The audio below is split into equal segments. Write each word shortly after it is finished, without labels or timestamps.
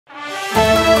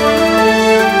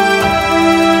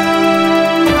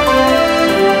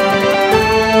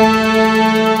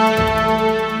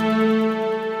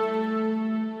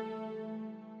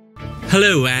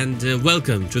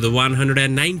welcome to the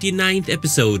 199th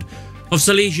episode of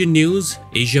Salesian News,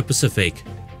 Asia Pacific.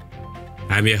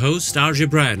 I'm your host,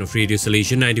 BRYAN of Radio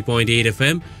Salesian 90.8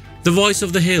 FM, the voice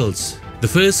of the hills, the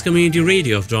first community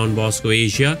radio of Don Bosco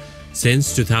Asia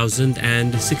since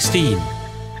 2016.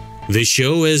 This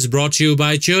show is brought to you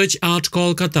by Church Art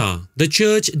Kolkata, the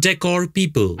church decor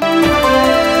people.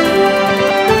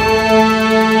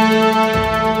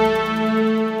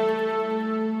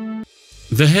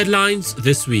 The headlines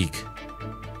this week.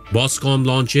 Boscom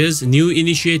launches new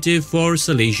initiative for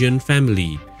Salesian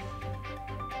family.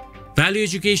 Value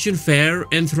Education Fair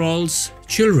enthralls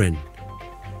children.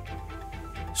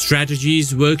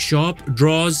 Strategies Workshop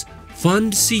draws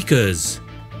fund seekers.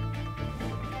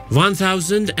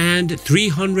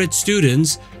 1,300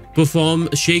 students perform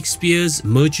Shakespeare's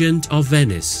Merchant of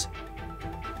Venice.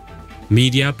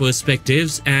 Media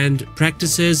Perspectives and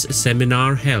Practices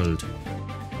seminar held.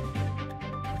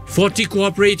 40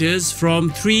 cooperators from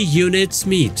 3 units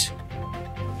meet.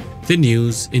 The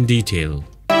news in detail.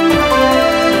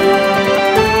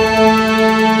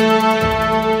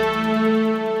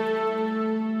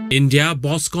 India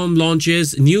Boscom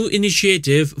launches new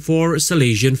initiative for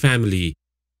Salesian family.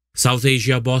 South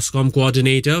Asia Boscom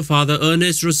Coordinator Father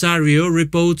Ernest Rosario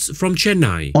reports from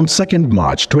Chennai. On 2nd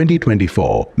March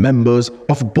 2024, members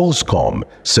of Boscom,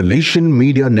 Salesian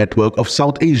Media Network of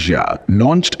South Asia,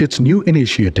 launched its new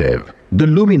initiative, the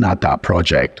Luminata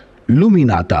Project.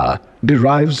 Luminata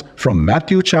derives from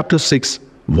Matthew chapter 6,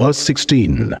 verse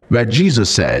 16, where Jesus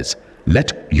says,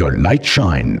 "Let your light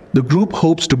shine." The group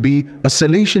hopes to be a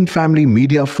Salesian family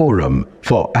media forum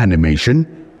for animation,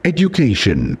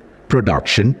 education,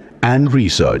 production and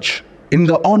research. In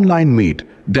the online meet,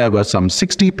 there were some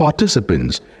 60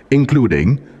 participants,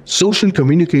 including social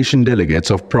communication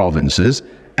delegates of provinces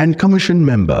and commission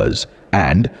members,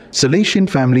 and Salesian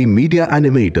family media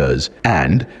animators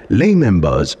and lay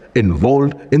members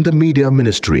involved in the media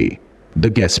ministry. The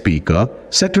guest speaker,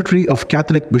 Secretary of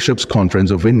Catholic Bishops'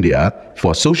 Conference of India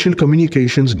for Social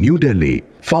Communications, New Delhi,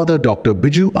 Father Dr.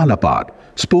 Biju Alapat,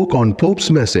 spoke on Pope's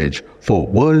message for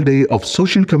World Day of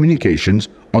Social Communications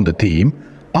on the theme,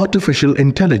 Artificial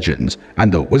Intelligence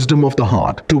and the Wisdom of the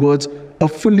Heart towards a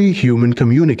fully human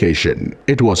communication.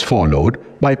 It was followed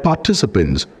by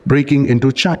participants breaking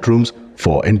into chat rooms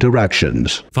for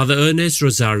interactions. Father Ernest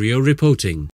Rosario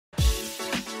reporting.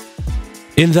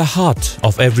 In the heart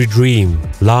of every dream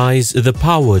lies the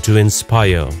power to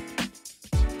inspire.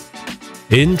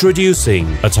 Introducing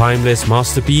a timeless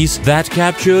masterpiece that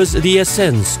captures the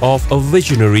essence of a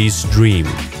visionary's dream.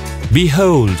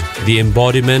 Behold the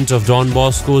embodiment of Don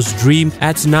Bosco's dream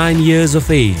at 9 years of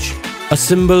age, a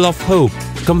symbol of hope,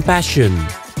 compassion,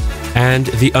 and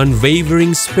the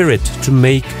unwavering spirit to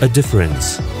make a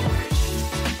difference.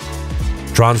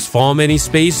 Transform any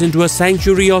space into a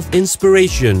sanctuary of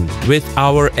inspiration with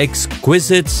our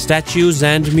exquisite statues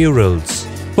and murals.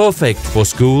 Perfect for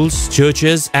schools,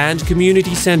 churches and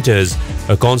community centers,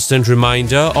 a constant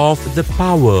reminder of the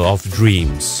power of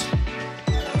dreams.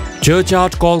 Church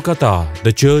Art Kolkata,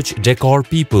 the church decor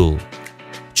people.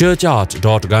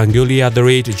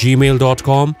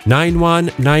 churchart.ganguly@gmail.com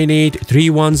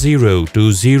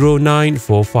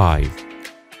 919831020945.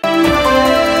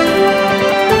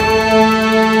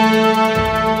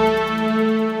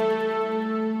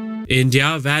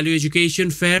 India Value Education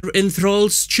Fair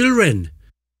enthralls children.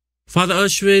 Father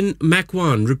Ashwin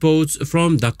Makwan reports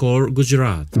from Dakor,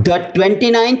 Gujarat. The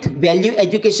 29th Value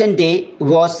Education Day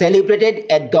was celebrated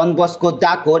at Don Bosco,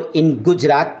 Dakor in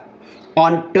Gujarat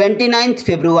on 29th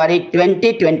February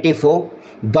 2024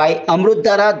 by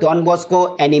Amrutdhara Don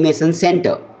Bosco Animation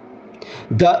Center.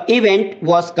 The event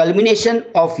was culmination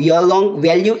of year-long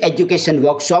value education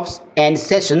workshops and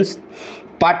sessions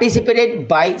participated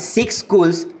by 6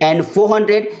 schools and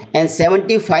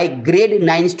 475 grade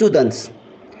 9 students.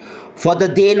 For the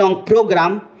day-long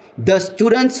program, the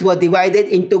students were divided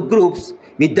into groups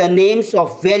with the names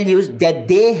of values that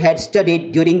they had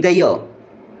studied during the year.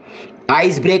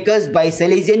 Icebreakers by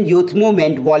Salesian Youth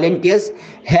Movement volunteers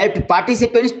helped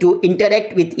participants to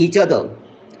interact with each other.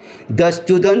 The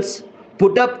students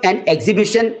put up an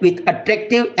exhibition with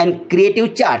attractive and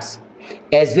creative charts,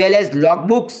 as well as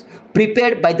logbooks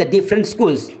prepared by the different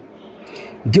schools.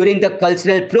 During the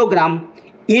cultural program,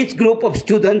 each group of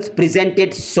students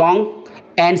presented song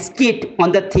and skit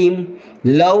on the theme,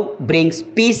 Love Brings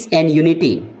Peace and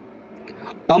Unity.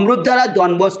 Amrutdhara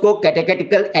Don Bosco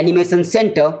Catechetical Animation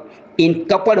Center in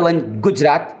Kapadwan,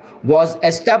 Gujarat was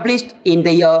established in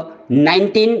the year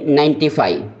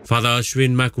 1995. Father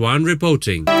Ashwin Makwan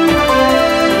reporting.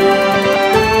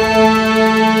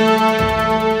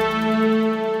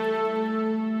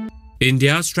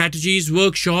 India Strategies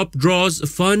Workshop draws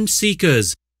fund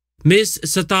seekers. Ms.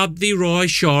 Satabdi Roy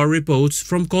Shaw reports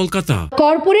from Kolkata.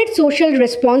 Corporate Social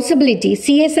Responsibility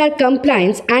CSR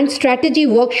Compliance and Strategy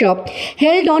Workshop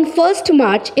held on 1st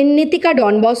March in Nitika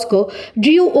Don Bosco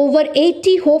drew over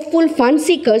 80 hopeful fund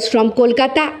seekers from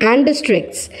Kolkata and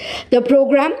districts. The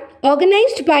program,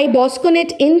 organized by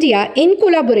BoscoNet India in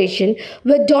collaboration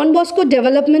with Don Bosco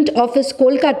Development Office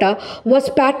Kolkata, was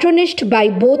patronized by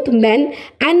both men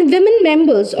and women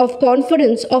members of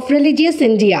Conference of Religious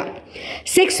India.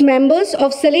 6 members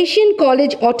of Salesian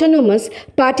College Autonomous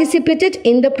participated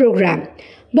in the program.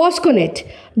 BoscoNet,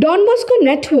 Don Bosco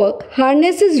Network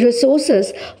harnesses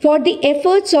resources for the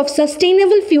efforts of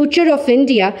Sustainable Future of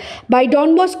India by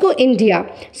Don Bosco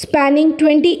India, spanning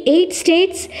 28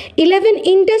 states, 11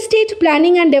 interstate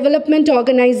planning and development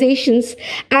organizations,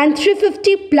 and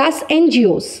 350 plus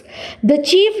NGOs. The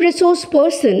chief resource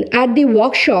person at the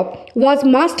workshop was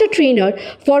Master Trainer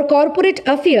for Corporate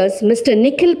Affairs Mr.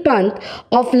 Nikhil Pant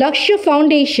of Lakshya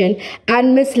Foundation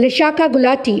and Ms. Lishaka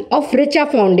Gulati of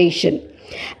Richa Foundation.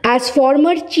 As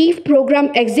former Chief Program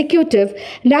Executive,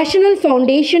 National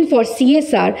Foundation for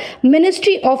CSR,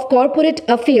 Ministry of Corporate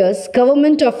Affairs,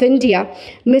 Government of India,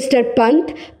 Mr.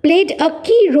 Pant played a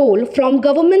key role from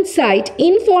government side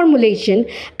in formulation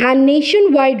and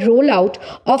nationwide rollout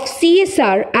of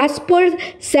CSR as per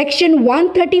Section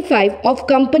 135 of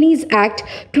Companies Act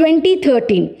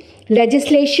 2013,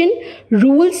 legislation,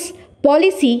 rules,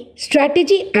 policy,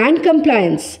 strategy and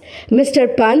compliance.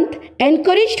 Mr. Pant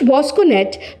encouraged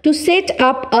BoscoNet to set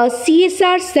up a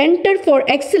CSR Center for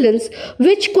Excellence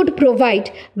which could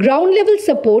provide ground-level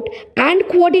support and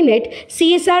coordinate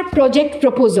CSR project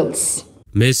proposals.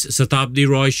 Ms. Satabdi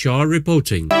Roy Shaw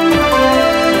reporting.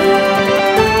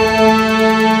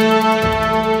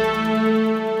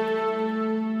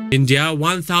 India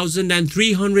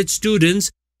 1,300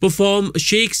 students perform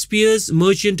Shakespeare's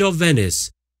Merchant of Venice.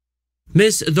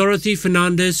 Ms. Dorothy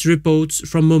Fernandez reports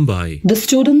from Mumbai. The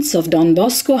students of Don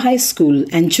Bosco High School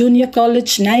and Junior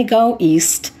College Naigaon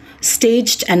East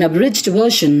staged an abridged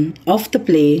version of the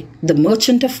play The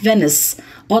Merchant of Venice,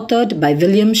 authored by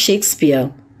William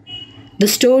Shakespeare. The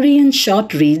story in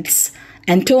short reads,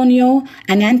 Antonio,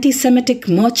 an anti-Semitic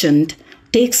merchant,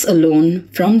 takes a loan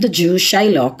from the Jew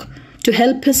Shylock to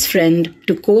help his friend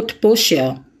to court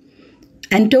Portia.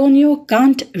 Antonio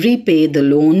can't repay the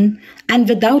loan, and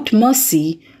without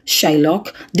mercy,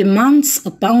 Shylock demands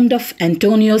a pound of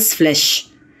Antonio's flesh.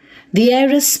 The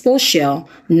heiress Portia,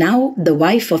 now the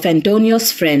wife of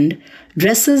Antonio's friend,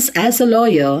 dresses as a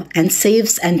lawyer and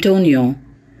saves Antonio.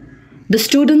 The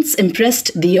students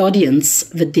impressed the audience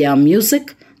with their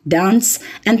music, dance,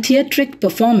 and theatric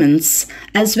performance,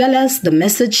 as well as the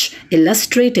message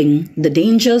illustrating the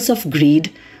dangers of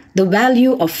greed, the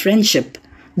value of friendship,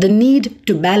 the need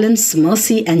to balance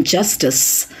mercy and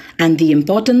justice, and the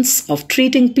importance of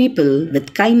treating people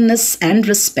with kindness and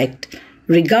respect,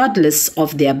 regardless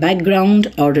of their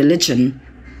background or religion.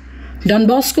 Don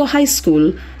Bosco High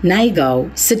School,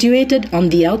 Naigaon, situated on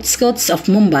the outskirts of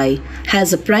Mumbai,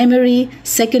 has a primary,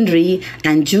 secondary,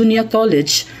 and junior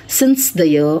college since the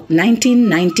year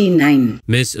 1999.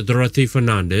 Ms. Dorothy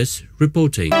Fernandez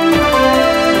reporting.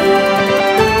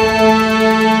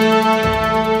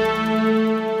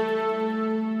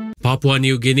 Papua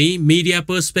New Guinea Media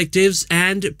Perspectives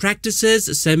and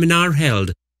Practices Seminar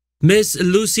held. Ms.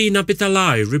 Lucy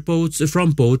Napitalai reports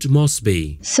from Port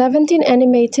Moresby. 17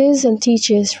 animators and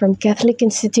teachers from Catholic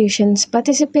institutions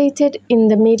participated in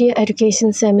the Media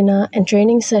Education Seminar and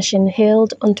Training Session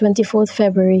held on 24th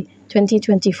February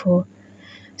 2024.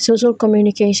 Social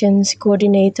Communications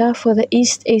Coordinator for the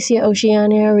East Asia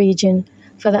Oceania region,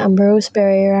 Father Ambrose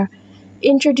Pereira,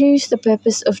 introduced the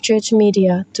purpose of church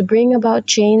media to bring about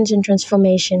change and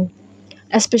transformation,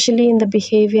 especially in the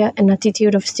behavior and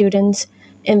attitude of students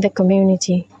in the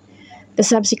community. The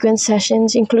subsequent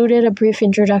sessions included a brief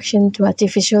introduction to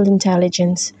artificial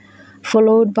intelligence,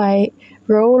 followed by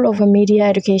role of a media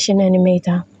education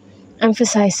animator,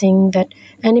 emphasizing that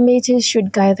animators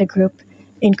should guide the group,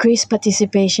 increase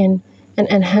participation, and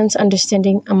enhance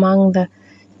understanding among the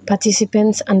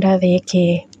participants under their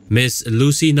care. Ms.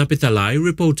 Lucy Napitalai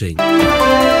reporting.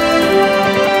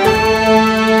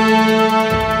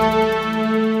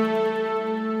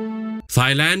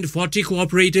 Thailand 40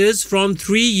 cooperators from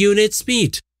 3 units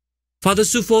meet. Father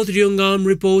Sufoth Ryungam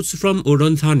reports from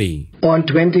Udon Thani. On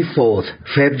 24th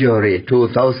February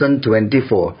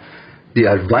 2024, the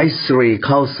Advisory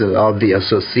Council of the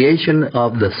Association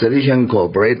of the Salesian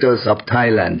Cooperators of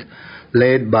Thailand,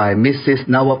 led by Mrs.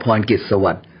 Nawapon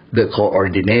Kitsawat, the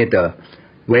coordinator,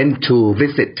 went to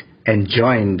visit and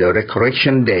joined the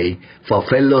Recollection Day for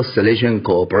fellow Salesian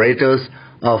cooperators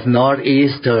of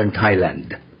northeastern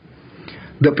Thailand.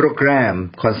 The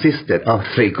program consisted of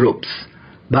 3 groups: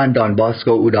 Ban Don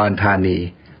Bosco Udon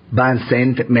Thani, Ban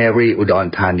St. Mary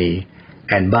Udon Thani,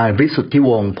 and Ban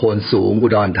Visuttiwong Phon Soong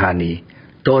Udon Thani,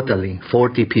 totaling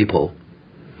 40 people.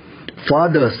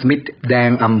 Father Smith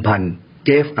Dang Ampan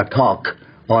gave a talk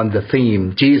on the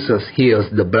theme Jesus Heals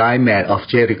the Blind Man of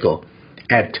Jericho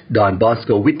at Don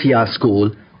Bosco Vidya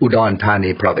School, Udon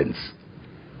Thani Province.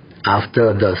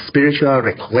 After the spiritual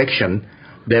recollection,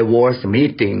 there was a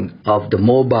meeting of the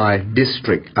Mobile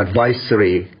District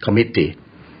Advisory Committee.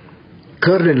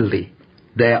 Currently,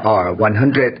 there are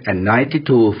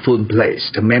 192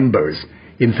 full-placed members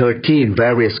in 13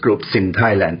 various groups in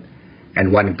Thailand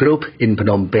and 1 group in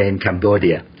Phnom Penh,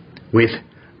 Cambodia, with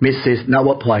Mrs.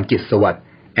 Nawaporn Kisawat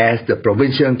as the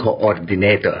provincial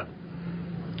coordinator.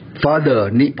 Father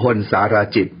Nipon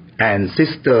Sarajit and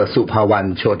Sister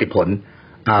Suphawan Chotipon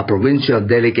are provincial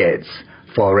delegates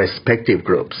for respective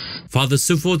groups. Father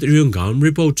Sufot Ryungam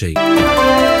reporting.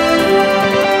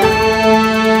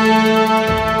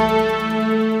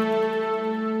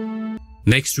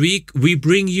 Next week, we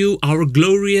bring you our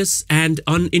glorious and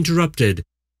uninterrupted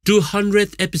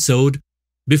 200th episode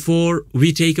before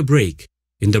we take a break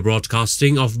in the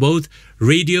broadcasting of both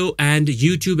radio and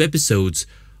YouTube episodes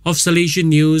of Salesian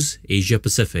News Asia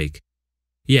Pacific.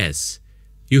 Yes,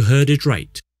 you heard it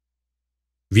right.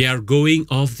 We are going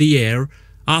off the air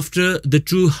after the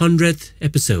 200th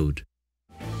episode.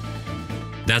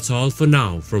 That's all for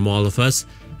now from all of us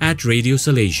at Radio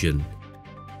Salesian.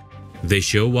 This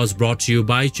show was brought to you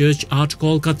by Church Art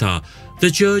Kolkata, the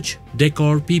church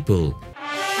decor people.